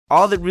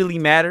all that really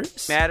matters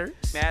is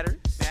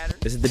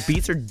that the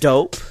beats are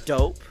dope,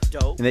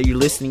 and that you're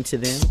listening to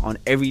them on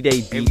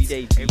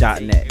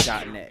everydaybeats.net.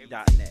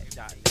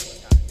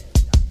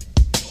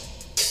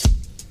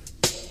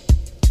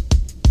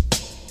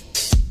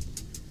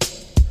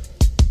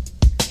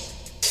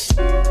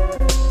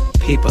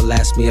 People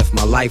ask me if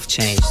my life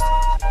changed.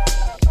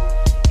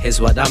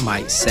 Here's what I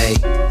might say.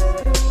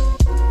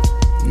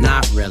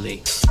 Not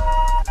really.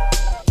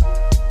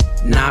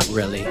 Not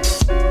really.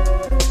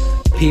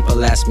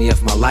 People ask me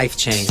if my life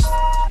changed.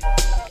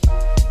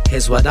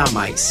 Here's what I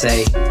might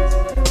say.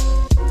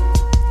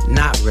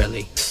 Not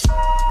really.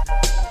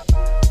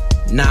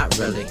 Not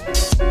really.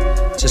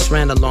 Just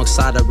ran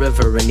alongside a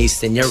river in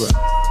Eastern Europe.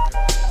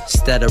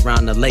 Instead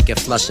around the lake at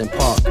Flushing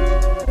Park.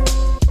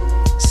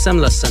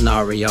 Similar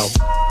scenario.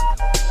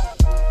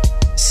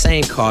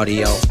 Same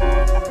cardio.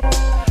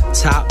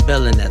 Top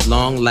billing at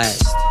long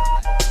last.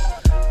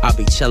 I'll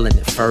be chillin'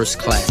 in first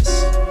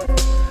class.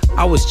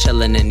 I was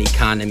chillin' in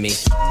economy.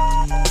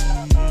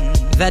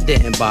 That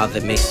didn't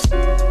bother me.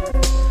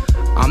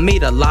 I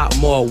meet a lot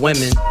more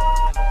women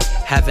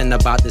having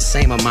about the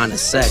same amount of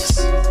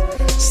sex.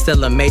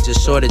 Still a major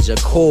shortage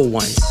of cool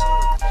ones.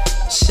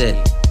 Shit,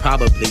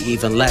 probably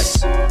even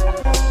less.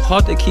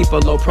 Hard to keep a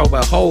low pro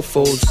at Whole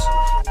Foods.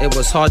 It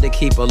was hard to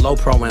keep a low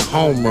pro in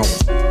homeroom.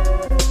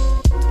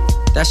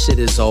 That shit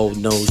is old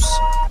news.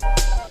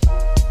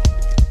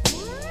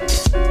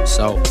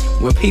 So,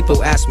 when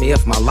people ask me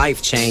if my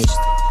life changed,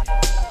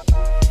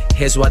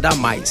 here's what I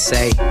might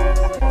say.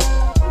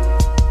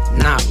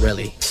 Not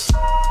really.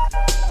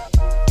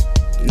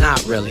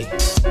 Not really.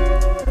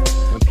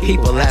 When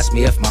people ask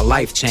me if my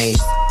life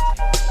changed,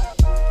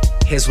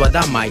 here's what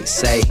I might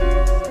say.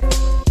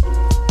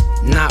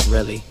 Not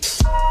really.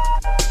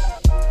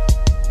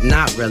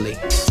 Not really.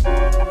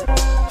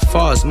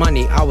 Far as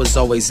money, I was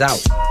always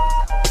out.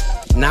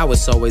 Now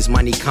it's always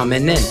money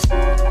coming in.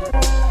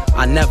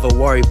 I never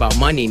worry about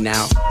money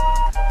now.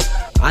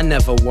 I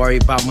never worry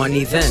about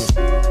money then.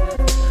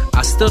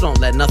 I still don't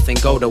let nothing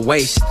go to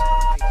waste.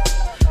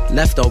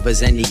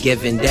 Leftovers any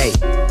given day.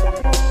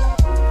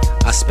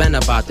 I spend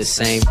about the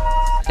same.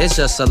 There's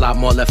just a lot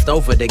more left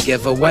over to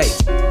give away.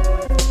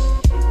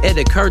 It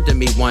occurred to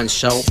me one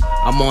show,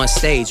 I'm on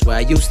stage where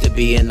I used to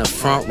be in the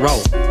front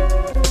row.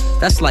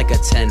 That's like a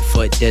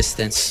 10-foot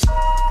distance.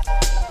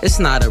 It's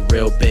not a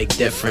real big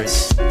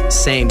difference.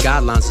 Same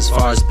guidelines as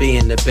far as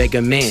being the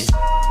bigger man.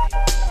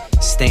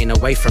 Staying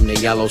away from the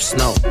yellow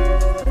snow.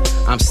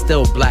 I'm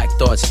still Black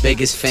Thought's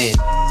biggest fan.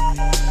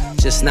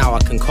 Just now I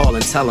can call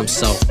and tell him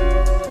so.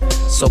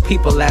 So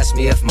people ask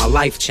me if my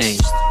life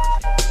changed.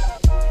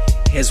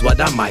 Here's what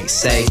I might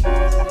say.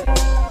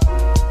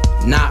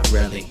 Not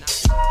really.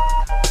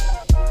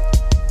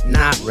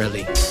 Not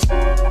really.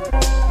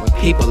 When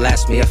people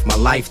ask me if my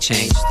life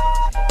changed,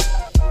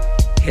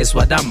 here's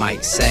what I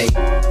might say.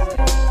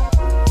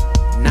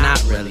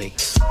 Not really.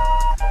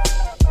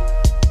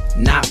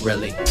 Not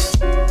really.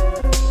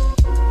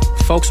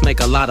 Folks make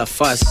a lot of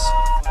fuss.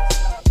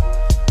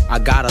 I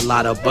got a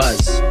lot of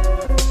buzz.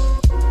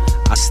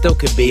 I still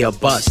could be a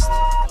bust.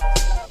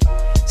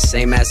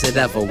 Same as it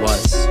ever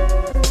was.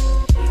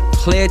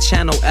 Clear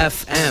Channel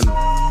FM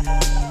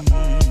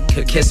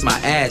could kiss my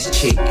ass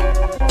cheek.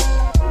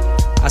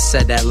 I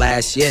said that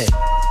last year.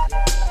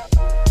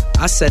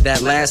 I said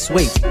that last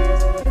week.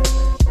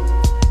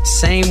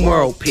 Same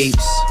world,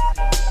 peeps.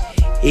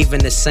 Even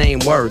the same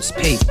words,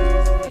 peep.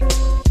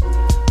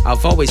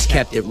 I've always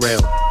kept it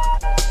real.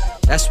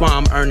 That's why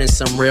I'm earning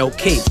some real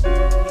keep.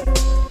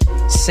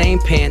 Same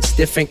pants,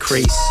 different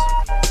crease.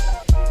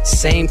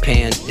 Same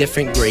pan,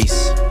 different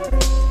grease.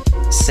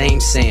 Same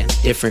sand,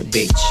 different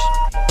beach.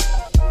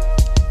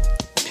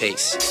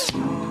 Peace.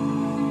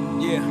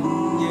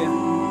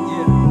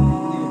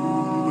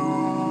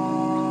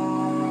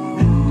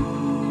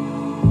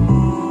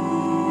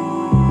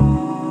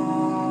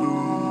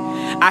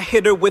 I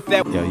hit her with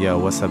that. Yo,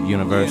 what's up,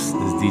 universe? This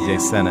is DJ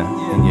Center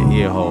in your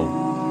ear hole.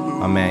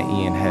 My man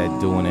Ian Head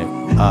doing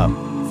it up.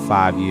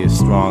 5 years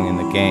strong in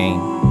the game.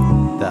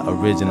 The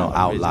original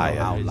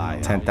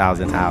outlier.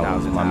 10,000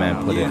 hours. My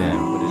man put it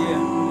in.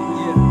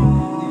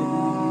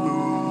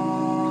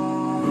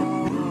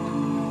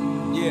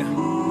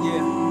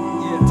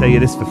 Tell you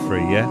this for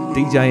free, yeah?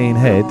 DJ Ian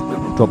Head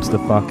drops the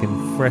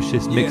fucking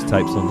freshest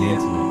mixtapes on the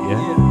internet,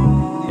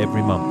 yeah?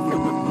 Every month.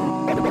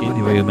 In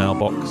your email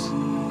box.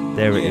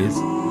 There it is.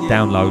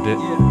 Download it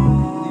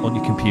on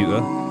your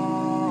computer.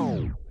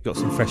 Got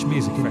some fresh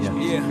music in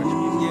you.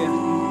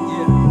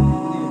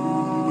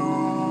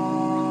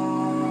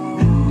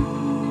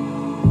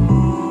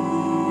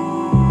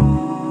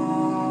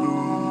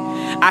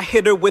 I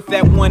hit her with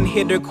that one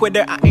hitter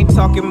quitter. I ain't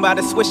talking about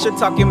a swisher,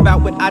 talking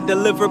about what I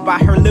deliver by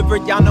her liver.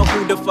 Y'all know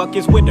who the fuck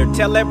is with her.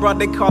 Tell that broad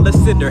they call a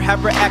sitter.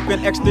 Have her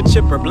acting extra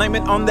chipper. Blame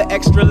it on the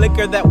extra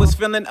liquor that was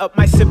filling up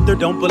my sifter.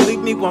 Don't believe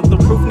me, want the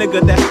proof,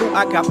 nigga. That's who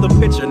I got the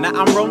picture. Now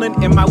I'm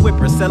rolling in my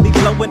whipper, Sally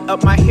blowing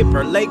up my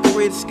hipper. Lake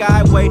Ridge,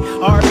 Skyway,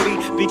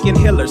 RV, Beacon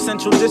Hiller,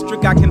 Central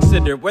District I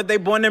consider where they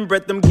born and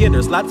bred them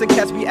getters. Lots of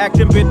cats be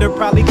acting bitter,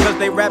 probably cause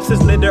they raps is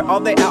litter.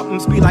 All they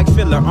albums be like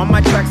filler. On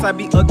my tracks I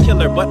be a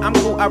killer, but I'm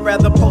cool. I'd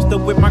rather post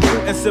up with my crew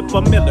and sip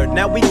a Miller.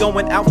 Now we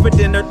going out for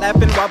dinner,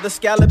 laughing while the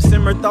scallops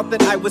simmer. Thought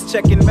that I was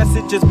checking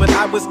messages, but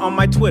I was on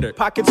my Twitter.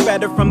 Pockets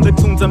fatter from the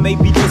tunes, or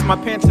maybe just my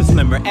pants are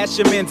slimmer. Ask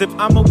your mans if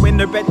I'm a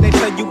winner, bet they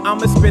tell you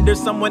I'm a spitter.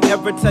 Someone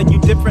ever tell you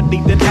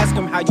differently, then ask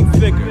them how you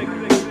figure.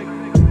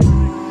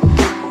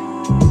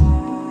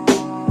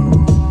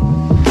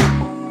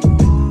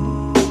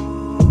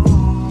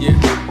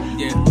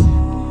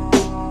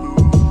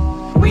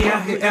 We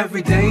out here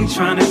every day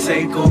trying to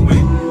take a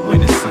win. When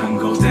the sun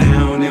goes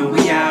down and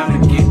we out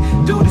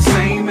again. Do the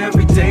same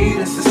every day,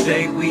 that's the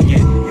state we in.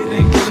 It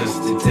ain't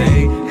just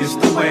today, it's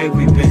the way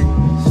we've been.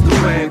 It's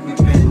the way we've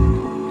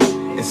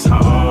been. It's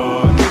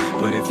hard,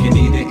 but if you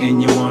need it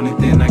and you want it,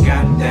 then I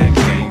got that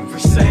game for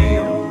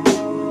sale.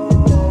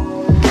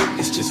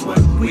 It's just what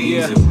we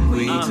do.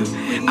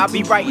 I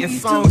be writing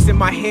songs in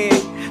my head.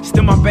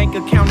 Still my bank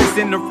account is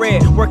in the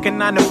red. Working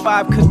 9 to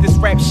 5 cause this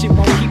rap shit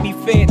won't keep me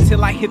fed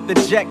till I hit the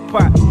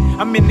jackpot.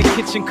 I'm in the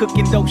kitchen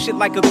cooking dope shit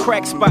like a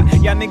crack spot.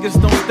 Y'all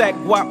niggas don't stack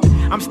guap.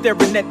 I'm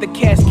staring at the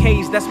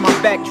Cascades, that's my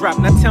backdrop.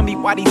 Now tell me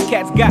why these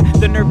cats got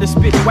the nerve to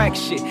spit whack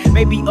shit.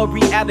 Maybe a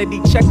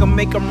reality check will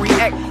make them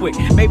react quick.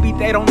 Maybe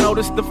they don't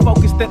notice the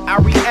focus that I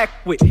react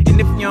with. And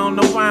if you don't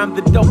know why I'm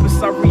the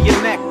dopest, I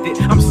reenact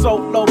it. I'm so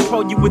low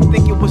pro you would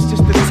think it was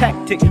just a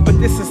tactic. But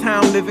this is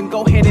how I'm living,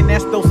 go ahead and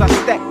ask those I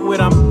stack with.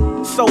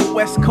 I'm so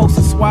West Coast,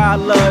 that's why I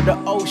love the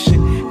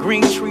ocean.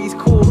 Green trees,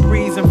 cool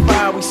breeze, and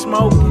fire we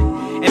smoking.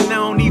 And I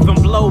don't even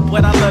blow,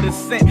 but I love the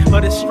scent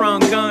of the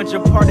strong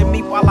ganja. Pardon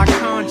me while I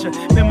conjure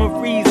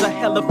memories of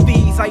hella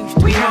fees I used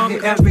to be out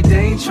here every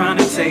day trying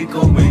to take a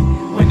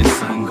win. When the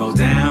sun goes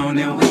down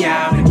and we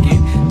out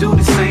again. Do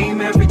the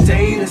same every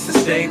day, that's the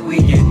state we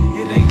in.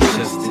 It ain't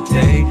just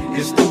today,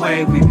 it's the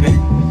way we've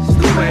been. It's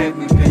the way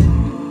we've been.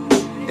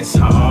 It's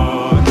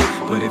hard,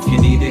 but if you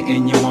need it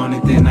and you want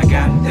it, then I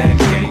got that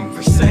game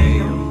for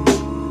sale.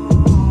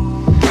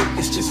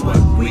 It's just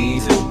what we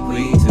do.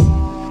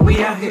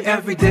 We out here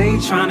every day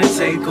trying to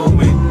take a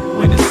win.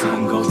 When the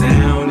sun goes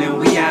down and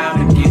we out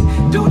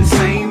again. Do the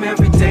same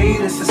every day,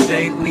 that's the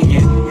state we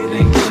in. It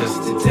ain't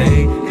just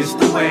today, it's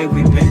the way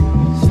we've been.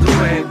 It's the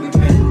way we've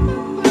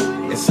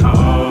been. It's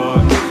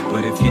hard,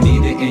 but if you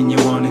need it and you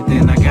want it,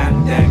 then I got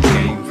that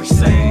game for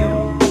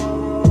sale.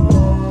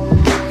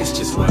 It's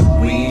just what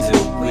we do.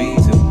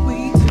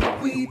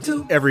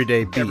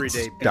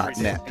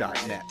 Everydaybeats.net.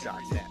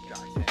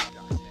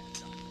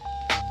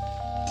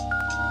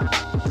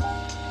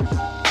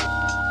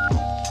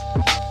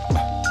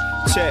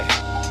 Check.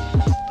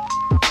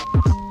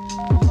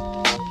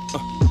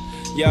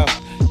 Yo.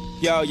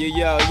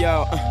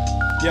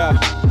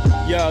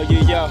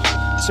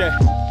 Check.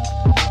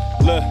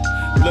 Look.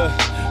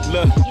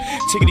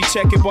 Chickadee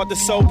check it, brought the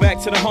soul back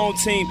to the home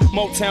team.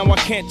 Motown, why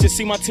can't you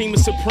see my team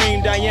is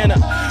supreme? Diana,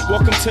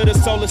 welcome to the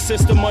solar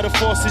system of the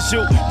forces.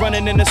 You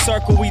running in a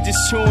circle, we just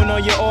chewing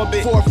on your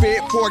orbit.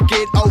 Forfeit,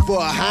 forget over.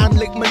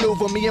 Heimlich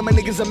maneuver. Me and my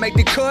niggas will make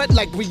the cut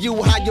like we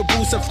you. How you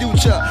boost a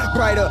future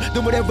brighter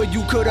than whatever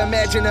you could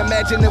imagine.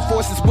 Imagine the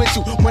forces with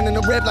you, running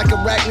the red like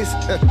arachnids.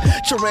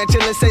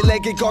 Tarantula, say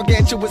legged,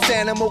 gargantuous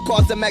animal,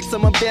 cause the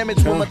maximum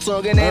damage with my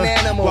tongue and an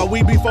animal. While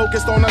we be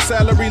focused on our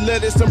salary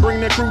lettuce and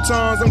bring the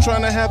croutons, I'm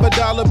trying to have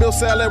 $1 bill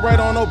salad right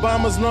on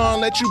Obama's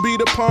lawn. Let you be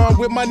the pawn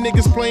with my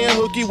niggas playing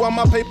hooky while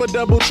my paper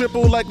double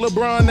triple like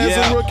LeBron as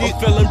a rookie. I'm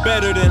feeling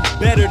better than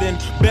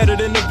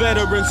the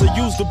veterans. I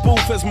use the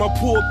booth as my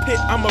pulpit.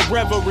 I'm a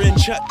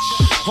reverend.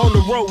 On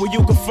the road where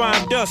you can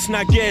find us,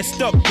 not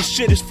gassed up. The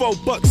shit is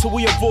 $4, so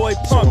we avoid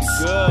pumps.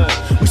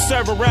 We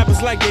serving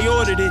rappers like they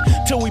ordered it.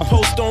 Till we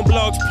post on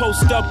blogs,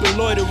 post up and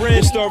loiter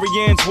in. The story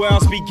ends where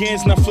ours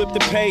begins, and I flip the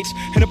page.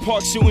 In the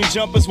park shooting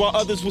jumpers while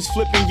others was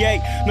flipping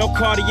yay. No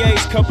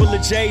Cartiers, couple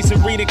of J's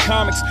and reading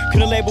comics.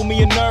 Could've labeled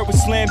me a nerd with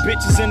slam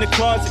bitches in the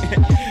closet.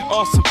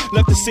 Awesome,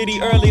 left the city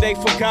early, they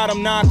forgot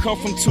him. Now I come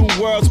from two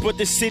worlds, but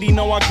the city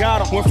know I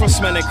got him. Went from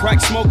smelling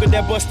crack smoker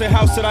that busted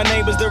house to our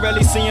neighbors. They're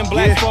really seeing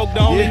black folk, the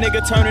only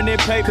nigga turning in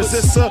papers. Cause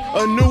it's a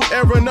new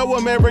era, no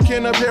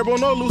American apparel,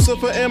 no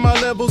Lucifer in my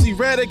levels.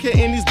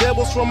 Eradicating these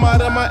devils from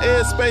out of my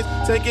airspace.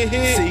 Take a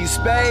hit, see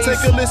space.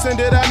 Take a listen,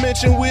 did I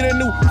mention we the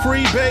new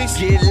free base?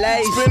 Get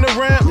laced, spin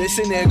around,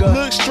 listen nigga,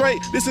 look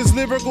straight, this is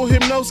lyrical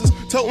hypnosis.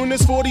 Toting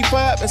this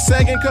 45 and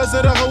sagging cause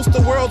of the host.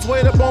 The world's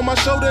weight up on my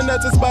shoulder,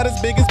 nuts is about as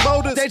big as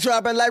boulders. They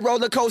dropping like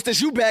roller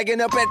coasters, you bagging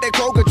up at that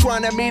Kroger,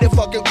 trying to meet a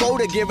fucking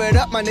quota. Give it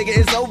up, my nigga,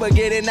 it's over,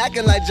 get it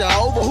knocking like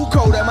Jehovah. Who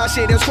colder? My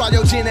shit is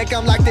cryogenic,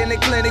 I'm locked in the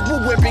clinic. Woo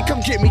whipping, come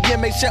get me,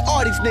 and make sure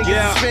all these niggas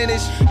is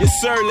finished. Yes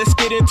sir, let's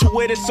get into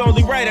it, it's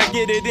only right I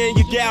get it in.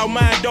 Your gal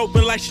mind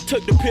open like she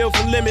took the pill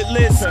from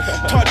Limitless.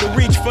 Taught to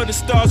reach for the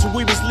stars when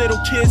we was little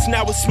kids.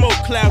 Now it's smoke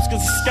clouds,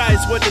 cause the sky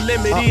is what the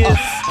limit is.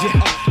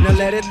 Now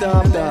let it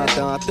thump,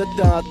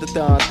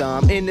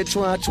 in the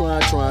trunk,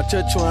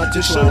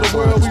 Just show the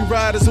world we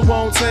riders who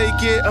won't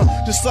take it.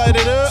 Just light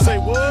it up. Say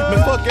what?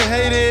 Man, fucking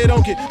hate it,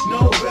 don't get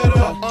no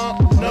better.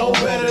 No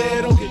better,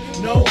 they don't get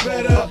no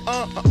better.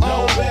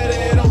 No better,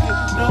 they don't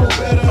get no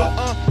better.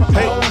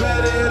 No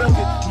better, they don't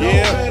get no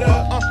better.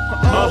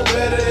 No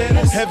better, they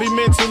don't. Heavy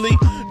mentally.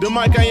 The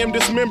mic I am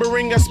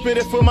dismembering, I spit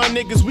it for my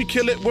niggas, we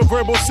kill it with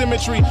verbal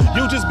symmetry.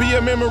 You just be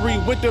a memory,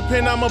 with the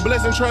pen I'm a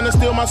blessing, trying to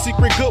steal my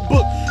secret good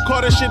book.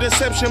 Call that shit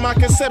inception, my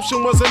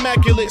conception was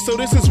immaculate. So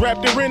this is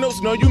Raptor Reynolds,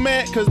 know you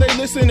mad, cause they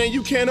listen and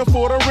you can't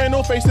afford a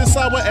rental. Face as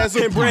sour as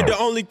a and bread, the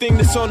only thing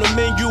that's on the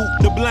menu.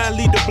 The blind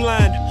lead the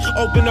blind,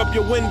 open up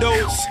your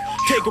windows.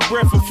 Take a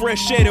breath of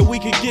fresh air that we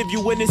can give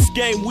you in this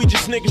game. We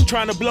just niggas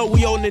trying to blow,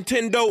 we on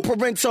Nintendo.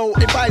 Parental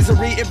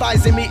advisory,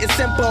 advising me is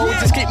simple.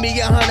 Just keep me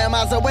 100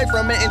 miles away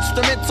from an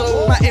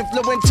instrumental. My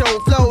influential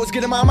flows,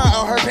 get a mama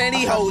on her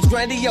pantyhose.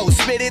 Grandiose,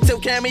 spit it till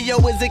cameo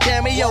is a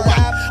cameo.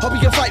 I hope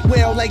you can fight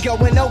well, like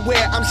going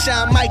nowhere. I'm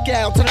Shine Mike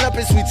out, turn it up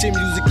and sweet chin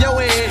music, yo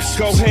ass.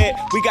 Go ahead,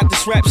 we got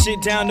this rap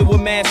shit down to a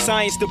mad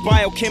science. The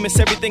biochemist,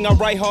 everything I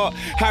write hard.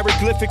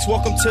 Hieroglyphics,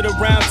 welcome to the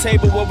round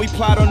table where we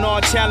plot on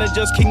our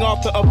challenges. King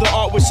Arthur of the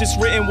art, which is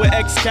written with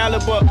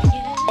Excalibur.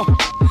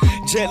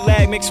 Jet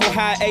lag mixed with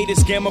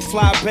hiatus. Gamma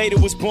fly beta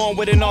was born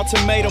with an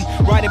ultimatum.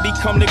 Right to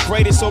become the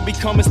greatest or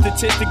become a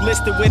statistic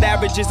listed with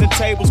averages and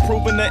tables.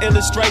 Proving the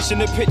illustration,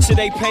 the picture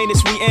they paint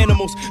is we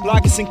animals.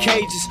 Lock us in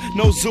cages,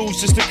 no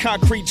zoos, just a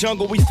concrete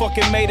jungle. We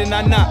fucking made it,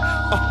 not.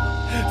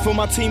 For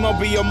my team, I'll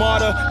be a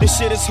martyr. This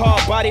shit is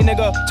hard, body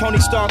nigga, Tony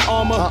Stark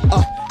armor.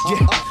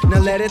 Now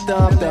let it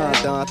thump,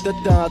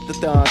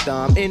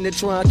 in the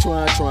trunk,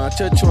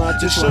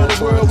 Just show the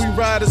world we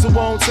riders who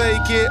won't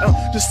take it.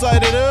 Just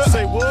light it up.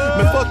 Say what?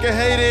 Man, fucking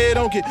hate it,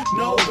 don't get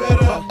no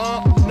better.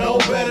 No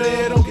better,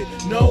 they don't get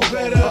no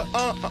better.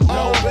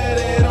 No better,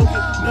 they don't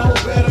get no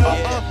better.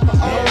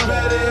 No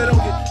better, they don't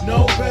get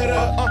no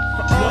better.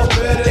 No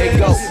better. It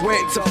goes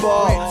winter,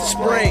 fall,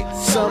 spring,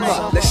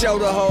 summer. Let's show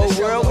the whole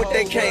world what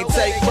they can't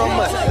take from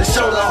us. Let's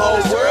show the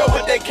whole world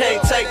what they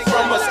can't take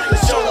from us.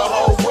 Let's show the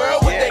whole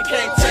world what they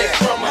can't take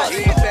from us.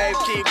 Yeah, babe,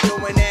 keep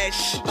doing that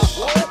shit.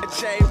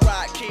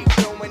 J-Rock, keep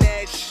doing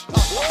that shit.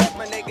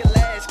 My nigga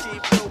Lash,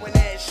 keep doing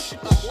that shit.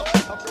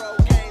 My bro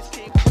Gaines,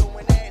 keep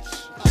doing that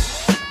shit.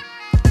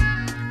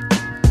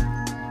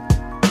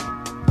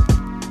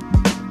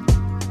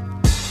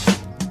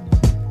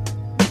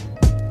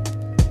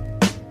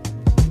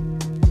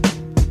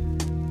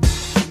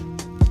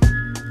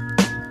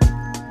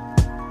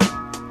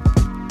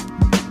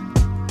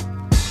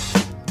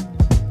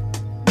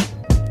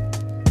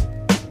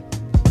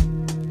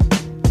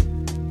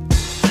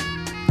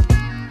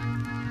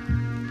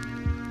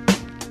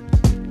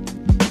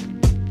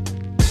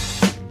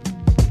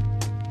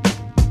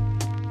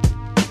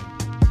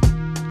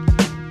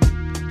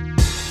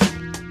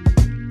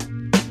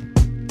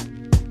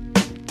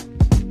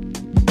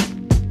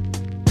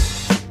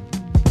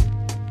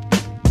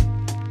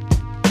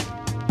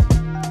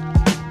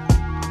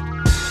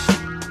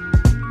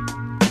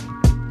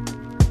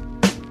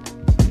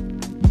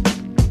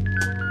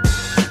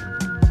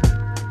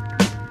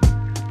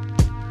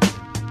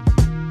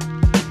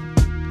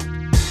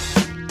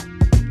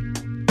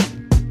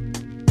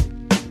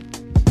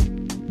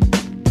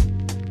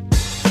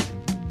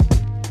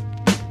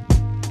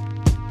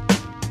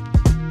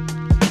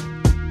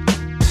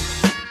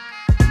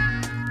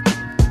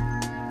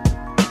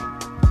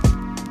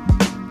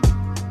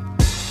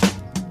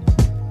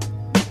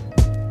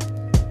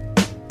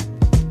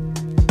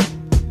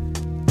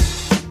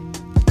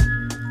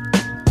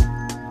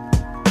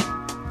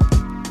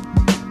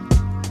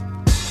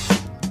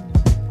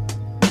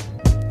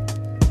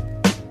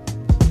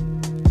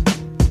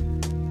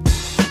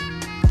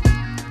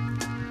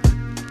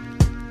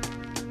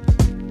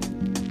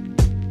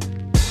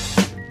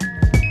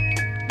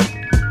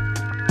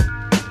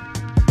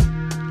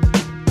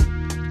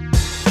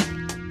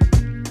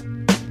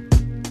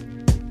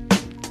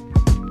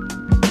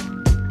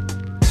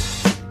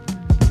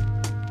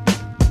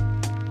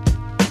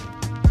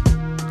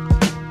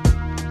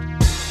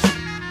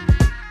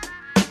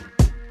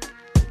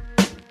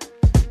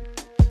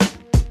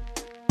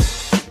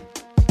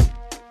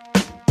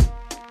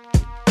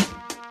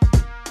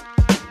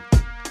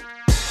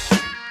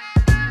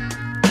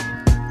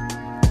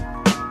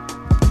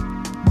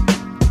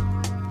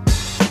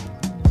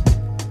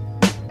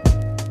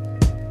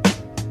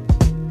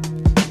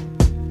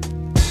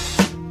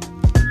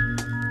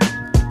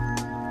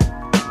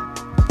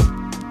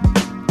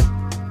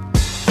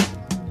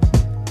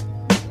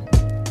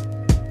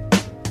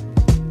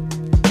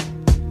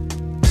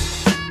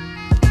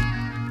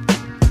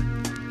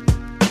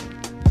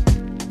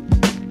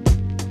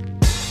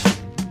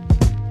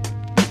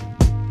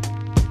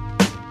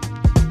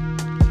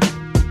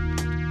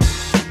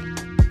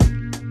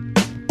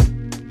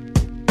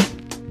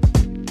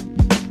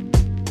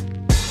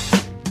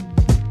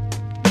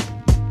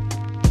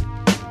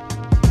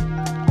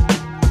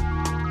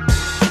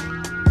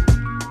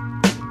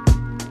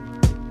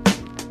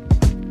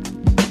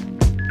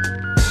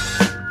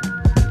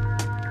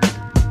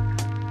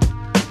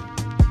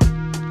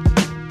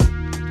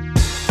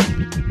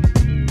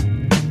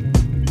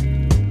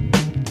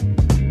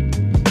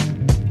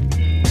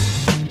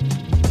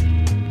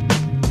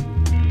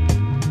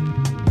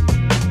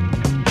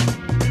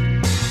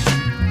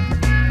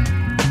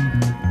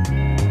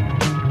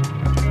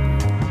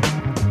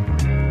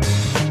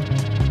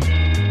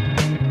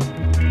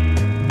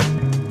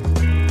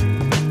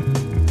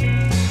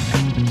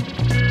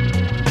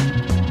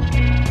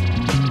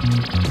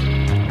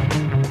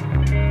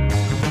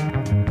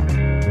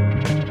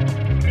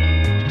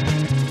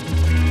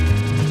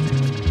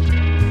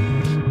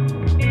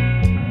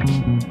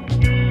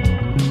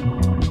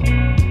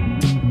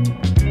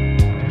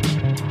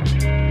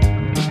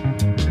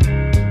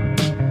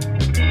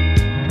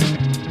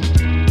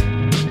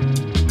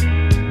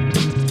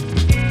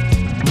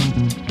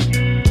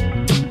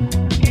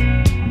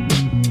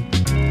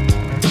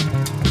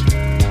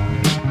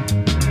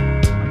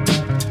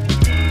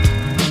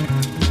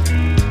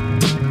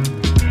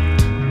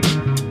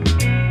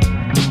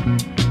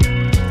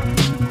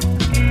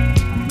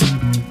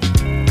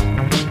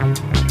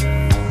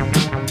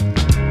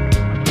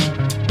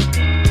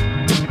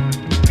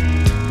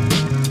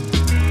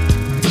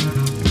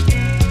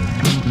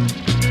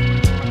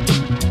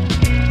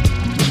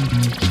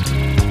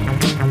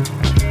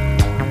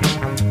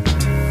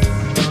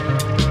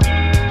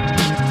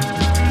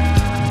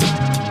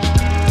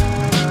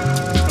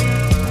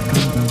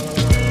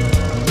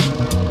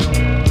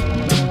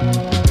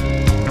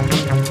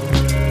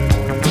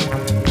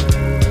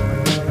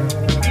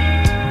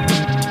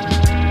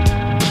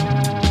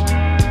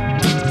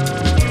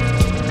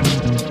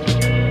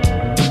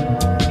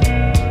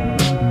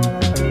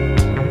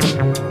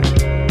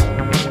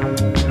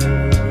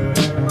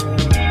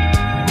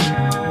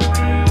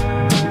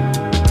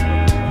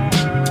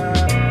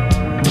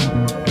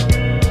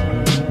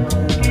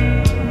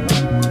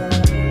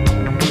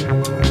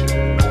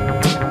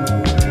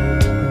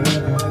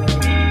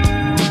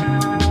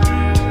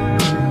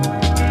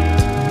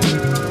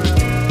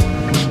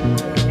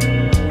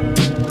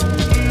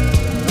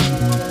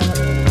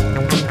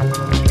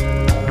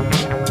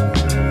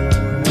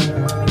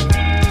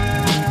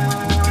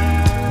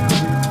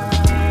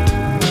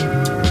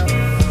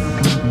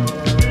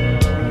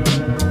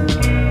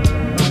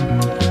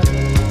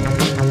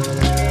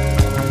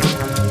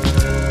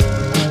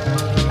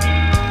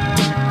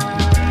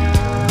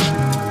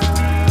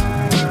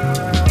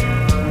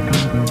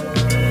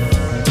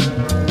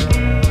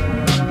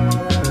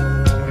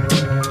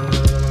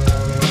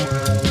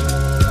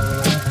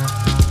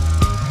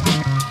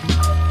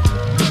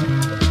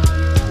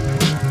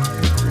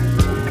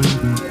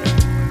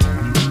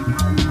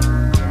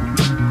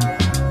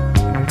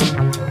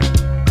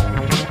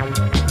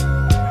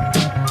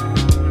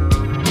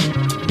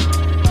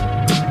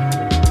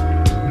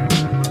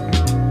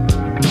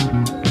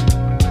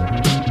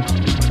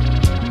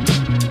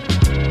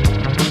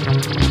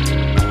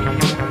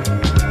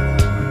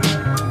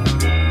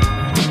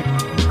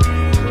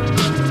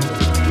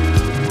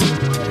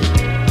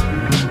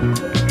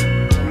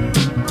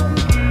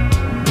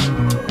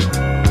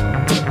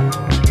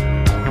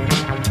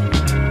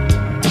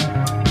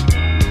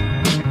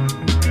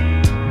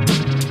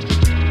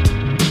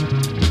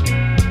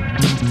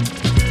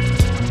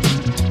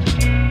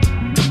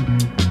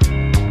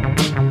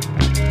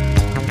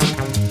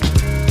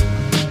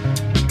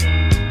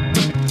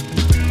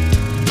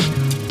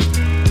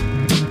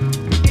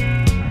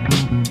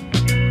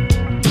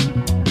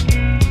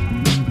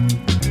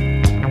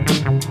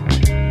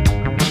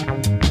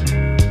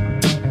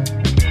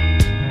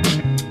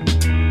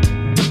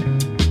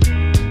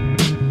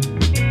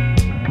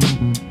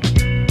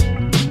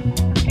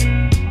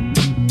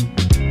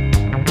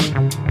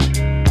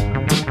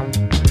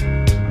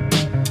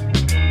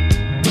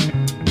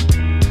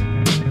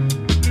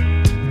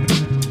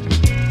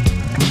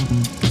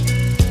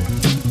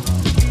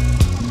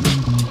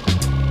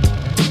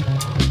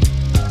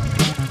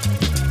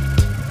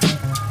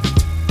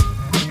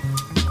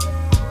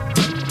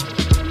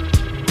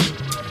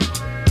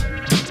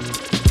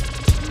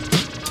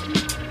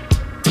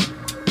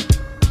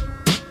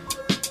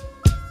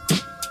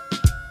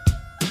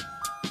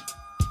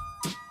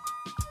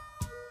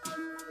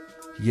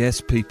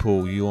 Yes,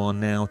 people, you are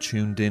now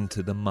tuned in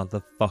to the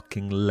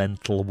motherfucking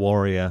Lentil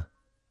Warrior,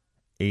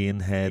 Ian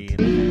Head.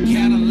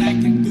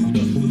 Cadillacing through the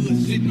hood,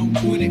 sitting on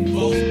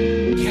 24.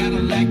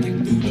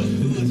 Cadillacing through the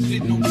hood,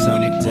 sitting on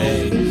 24.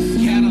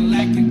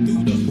 Cadillacing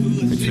through the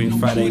hood, between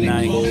Friday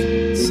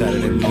night,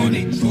 Saturday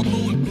morning.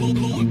 Cadillacing through the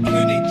hood,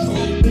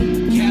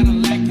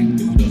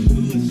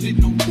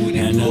 sitting on 24.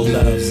 And the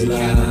love's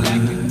live.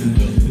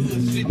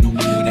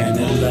 And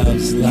the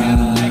love's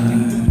live.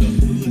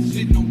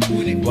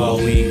 While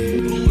we,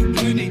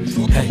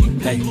 hey,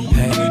 hey,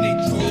 hey.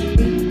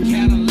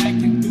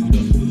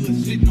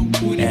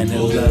 And the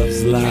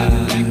love's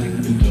live.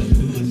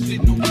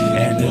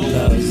 And the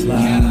love's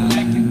live.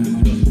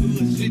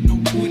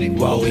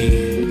 While we,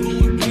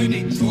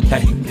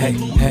 hey, hey,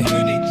 hey.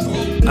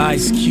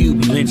 Ice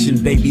Cube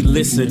lynching, baby,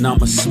 listen,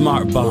 I'm a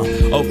smart bomb.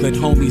 Oakland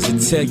homies will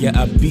tell ya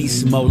I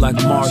beast mode like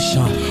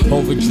Marshawn.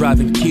 Overdrive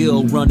and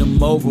kill, run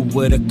him over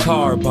with a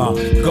car bomb.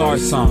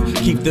 Garcon,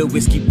 keep the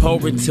whiskey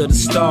pouring till the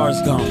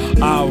stars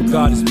gone. Our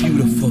God is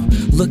beautiful,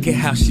 look at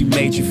how she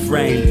made you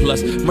frame.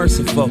 Plus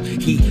merciful,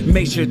 he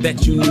made sure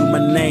that you knew my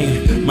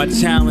name. My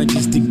challenge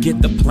is to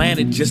get the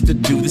planet just to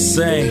do the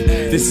same.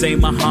 This ain't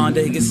my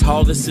Honda, it's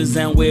Hollis's,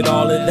 and with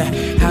all of that,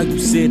 how you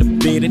sit a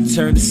bit and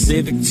turn the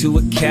Civic to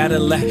a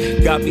Cadillac.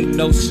 Got me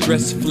no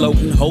stress,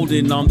 floating,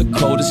 holding on the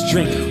coldest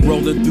drink.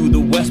 Rolling through the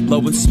west,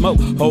 blowing smoke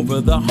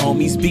over the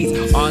homies'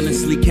 beats.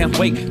 Honestly, can't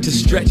wait to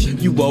stretch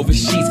you over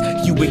sheets.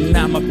 You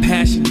ignite my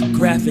passion,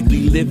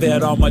 graphically live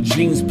out all my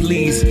dreams,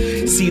 please.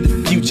 See the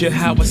future,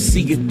 how I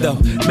see it though.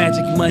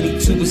 Magic money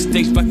to a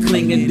stage by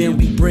clinging, then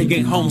we bring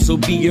it home, so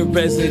be a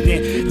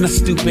resident. Not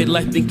stupid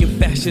like thinking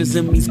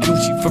fascism means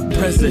Gucci for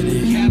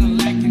president.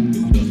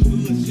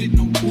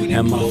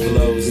 And my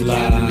flow's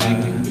live.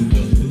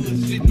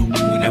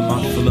 And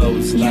my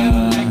flow's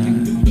live.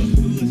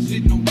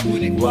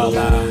 While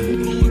I,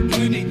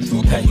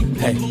 hey,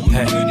 hey,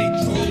 hey.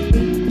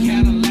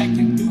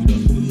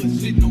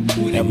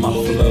 And my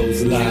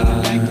flow's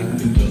live.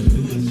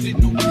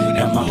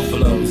 And my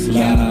flow's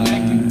live.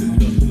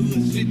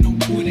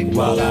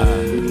 While I,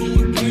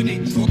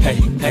 hey,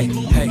 hey,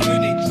 hey.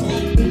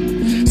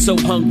 So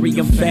hungry,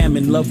 I'm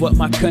famine. Love what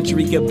my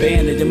country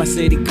abandoned. And my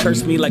city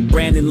cursed me like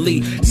Brandon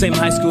Lee. Same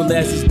high school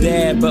as his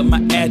dad, but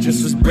my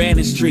address was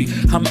Brandon Street.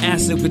 I'm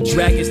acid with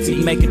dragons to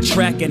make a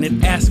track, and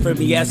it asks for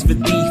me as for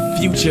the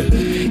future.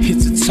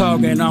 It's a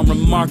target, and I'm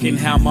remarking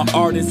how my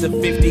art is a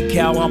 50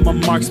 cal. I'm a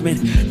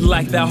marksman,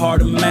 like that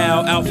heart of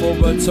Mao. Out for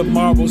a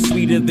tomorrow,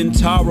 sweeter than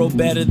taro,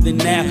 better than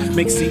now.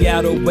 Mix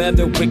Seattle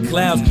weather with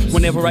clouds.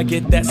 Whenever I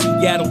get that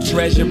Seattle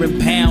treasure in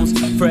pounds,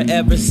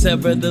 forever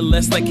sever the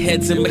less like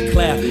heads in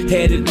McLeod.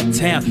 Headed to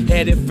town,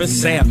 headed for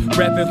sound,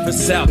 rapping for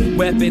South,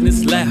 weapon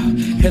is loud.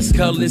 His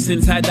colors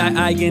in tie-dye,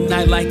 I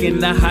like in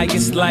the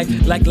highest life,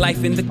 like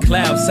life in the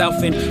clouds.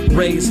 South and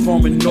raised,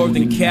 former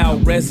Northern Cal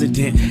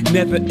resident.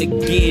 Never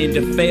again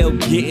to fail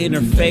getting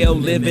or fail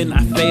living.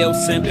 I fail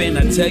simping,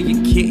 I tell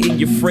you kitten,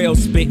 you're frail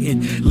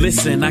spitting.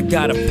 Listen, I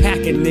got a pack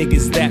of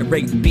niggas that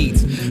rate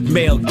beats.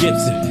 Mel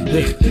Gibson,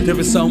 there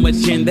was so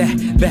much in that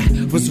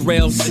was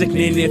rail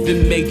sickening. If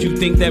it made you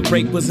think that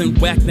rape wasn't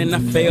whack, then I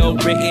fail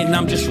written.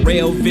 I'm just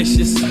rail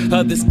vicious.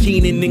 Others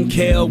Keenan and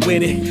Kale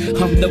with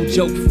it. I'm no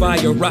joke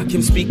fire, rock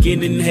him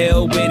speaking in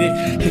hell with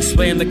it.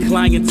 Expand the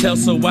clientele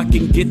so I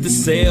can get the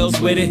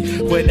sales with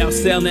it without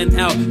selling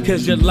out,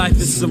 cause your life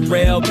is some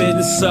real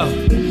business. So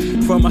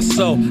for my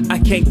soul, I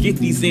can't get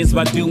these ends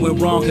by doing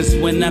wrong, cause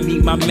when I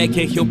meet my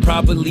maker, he'll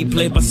probably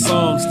play my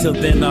songs. Till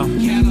then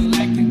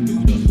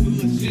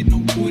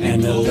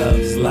and the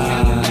love's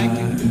live.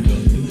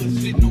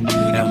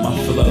 And my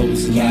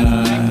flow's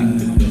live.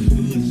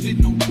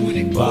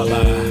 While I,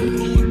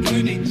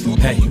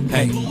 hey,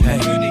 hey, hey.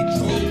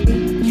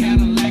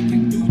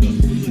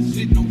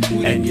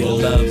 And your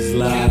love's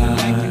live.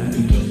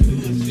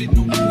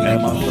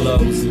 And my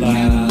flow's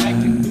live.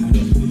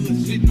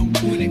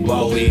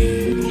 While we,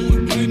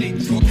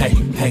 hey,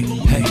 hey,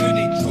 hey.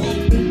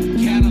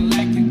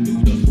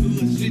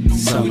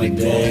 Summer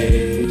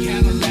day.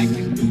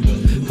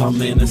 I'm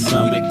in a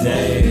summer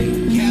day.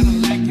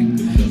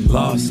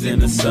 Lost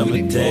in a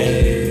summer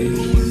day.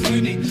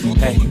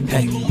 Hey,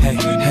 hey, hey,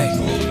 hey.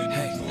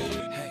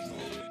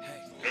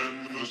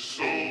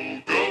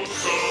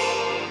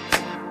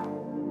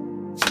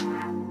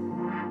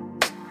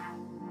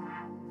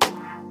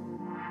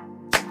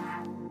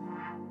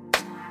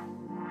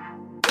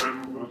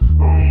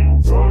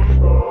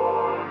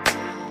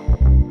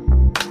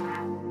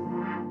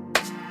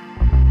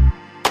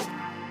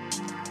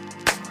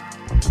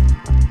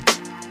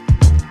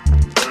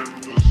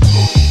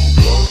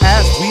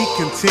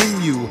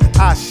 Continue,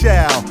 I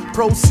shall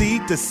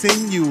proceed to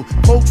sing you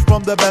quotes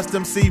from the best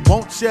MC.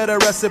 Won't share the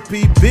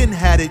recipe, been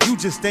had it, you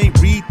just ain't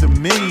read the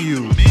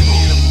menu.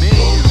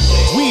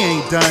 We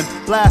ain't done,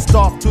 blast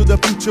off to the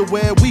future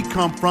where we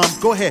come from.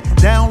 Go ahead,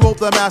 download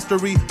the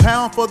mastery,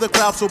 pound for the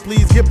crowd, so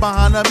please get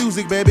behind the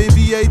music, baby.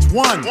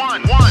 VH1.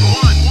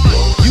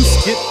 You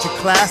skipped your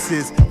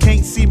classes,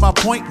 Can't see my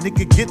point,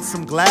 nigga, get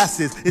some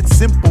glasses. It's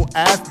simple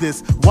as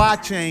this. Why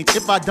change?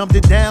 If I dumbed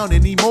it down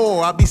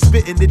anymore, I'll be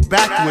spitting it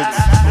backwards.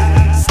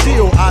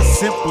 Still, I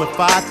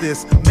simplify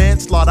this.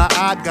 Manslaughter,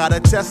 I gotta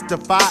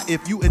testify.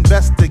 If you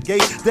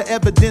investigate, the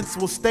evidence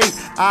will state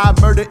I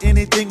murder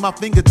anything my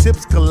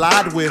fingertips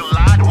collide with.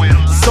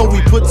 So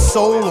we put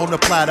soul on the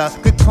platter.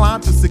 Could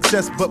climb to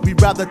success, but we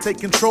rather take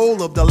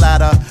control of the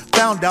ladder.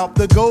 Found out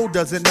the goal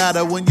doesn't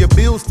matter. When your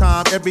bills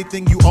time,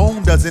 everything you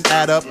own doesn't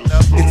add up.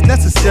 It's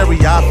necessary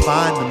I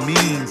find the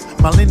means.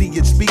 My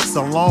lineage speaks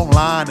a long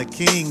line of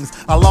kings.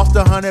 I lost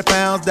 100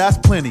 pounds, that's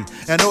plenty.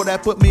 And oh,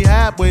 that put me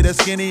halfway to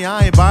skinny.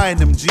 I ain't buying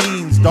them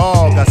jeans,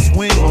 dog. I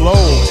swing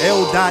low,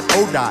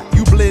 L.O.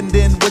 You blend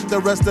in with the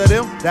rest of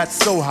them, that's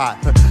so hot.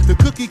 The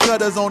cookie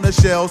cutters on the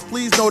shelves,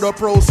 please know the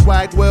pro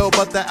swag well,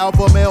 but the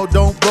alpha male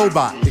don't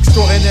robot.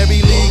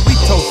 Extraordinary league, we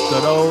toast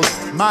to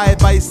those. My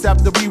advice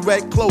after we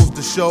wreck, close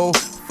the show.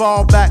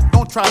 Fall back,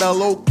 don't try to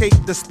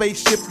locate the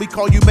spaceship. We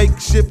call you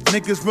makeshift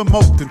niggas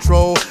remote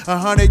control.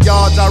 100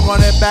 yards, I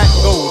run it back,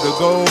 goal to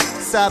goal.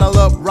 Saddle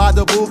up, ride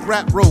the bull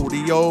crap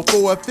rodeo.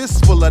 For a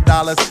fistful of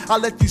dollars, I'll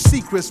let you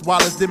see Chris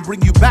Wallace, then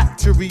bring you back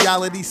to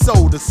reality,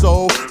 soul to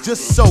soul,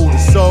 just soul to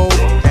soul.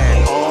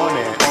 And on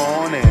and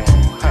on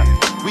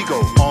and we go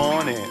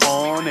on and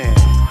on and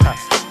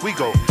we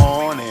go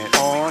on and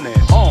on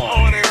and on.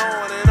 On and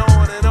on and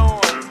on and on.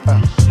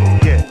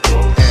 Yeah,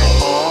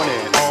 and on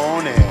and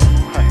on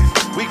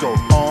and we go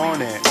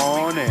on and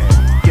on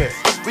and yeah,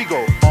 we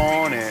go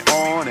on and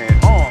on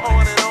and on.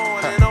 On and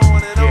on and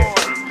on and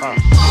on.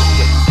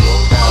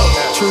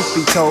 Truth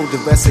be told, the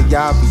rest of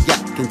y'all be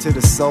yakking to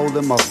the soul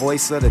in my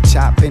voice or the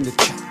chop in the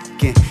track.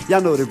 Y'all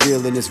know the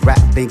real in this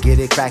rapping, get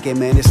it crackin',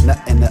 man, it's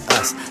nothing to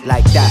us.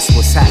 Like that's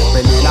what's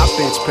happening. I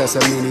bench press a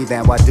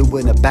minivan while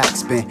doing a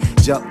backspin.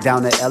 Jump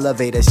down the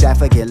elevator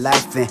shaft again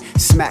laughing.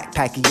 Smack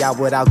Pacquiao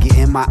without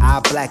getting my eye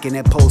blacking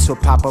and pose for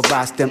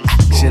paparazzi. Them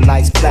action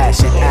lights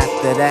flashing.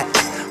 After that,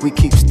 we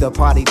keeps the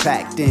party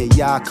packed in.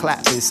 Y'all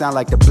clapping, sound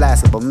like the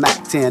blast of a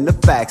Mac 10. The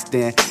facts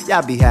then,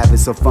 y'all be having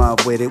some fun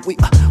with it.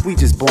 We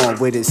just born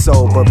with it,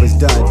 soul brothers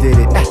done did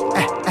it.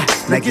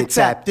 Now get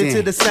tapped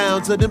into the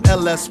sounds of them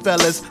LS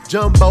fellas.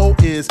 Jumbo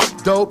is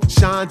dope,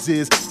 Shines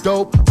is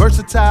dope,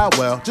 versatile.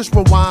 Well, just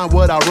rewind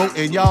what I wrote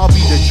and y'all be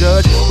the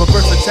judge. But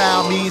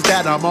versatile means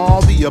that I'm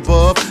all the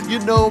above. You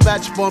know,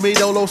 match for me,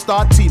 Dolo,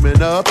 start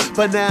teaming up.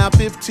 But now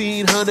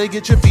 1500,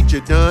 get your feature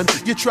done.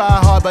 You try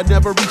hard but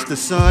never reach the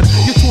sun.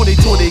 You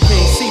 2020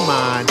 can't see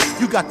mine.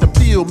 You got to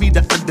feel me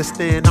to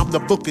understand I'm the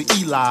book of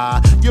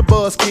Eli. Your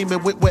buzz came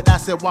and went with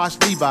acid wash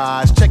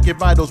Levi's. Check your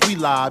vitals, we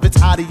live,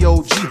 it's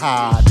audio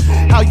jihad.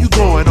 How you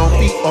going on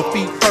feet or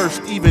feet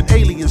first? Even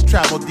aliens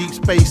travel deep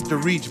space to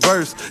reach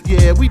verse.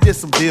 Yeah, we did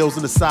some deals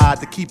on the side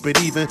to keep it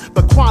even,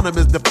 but quantum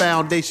is the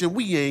foundation,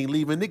 we ain't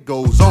leaving, it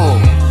goes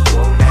on.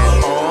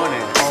 And on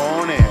and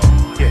on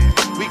and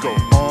yeah, we go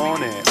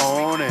on and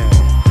on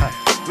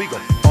and we go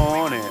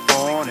on and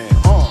on and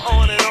on.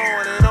 On and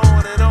on and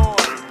on and on.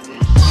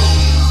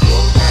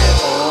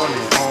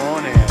 And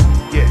on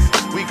and yes,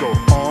 we go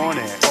on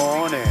and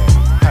on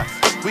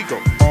and we go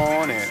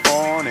on and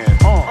on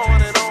and on.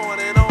 On and on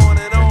and on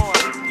and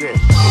on. Yeah.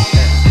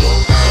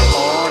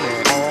 On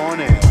and on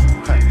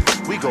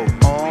and we go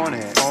on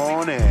and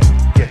on and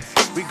yeah,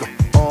 we go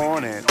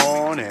on and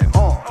on and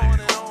on. On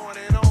and on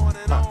and on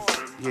and on.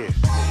 Yeah.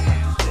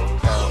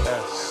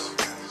 LS.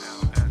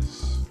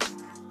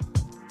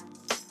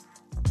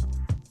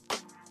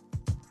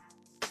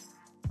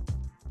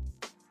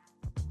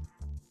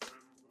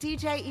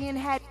 DJ Ian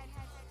Head.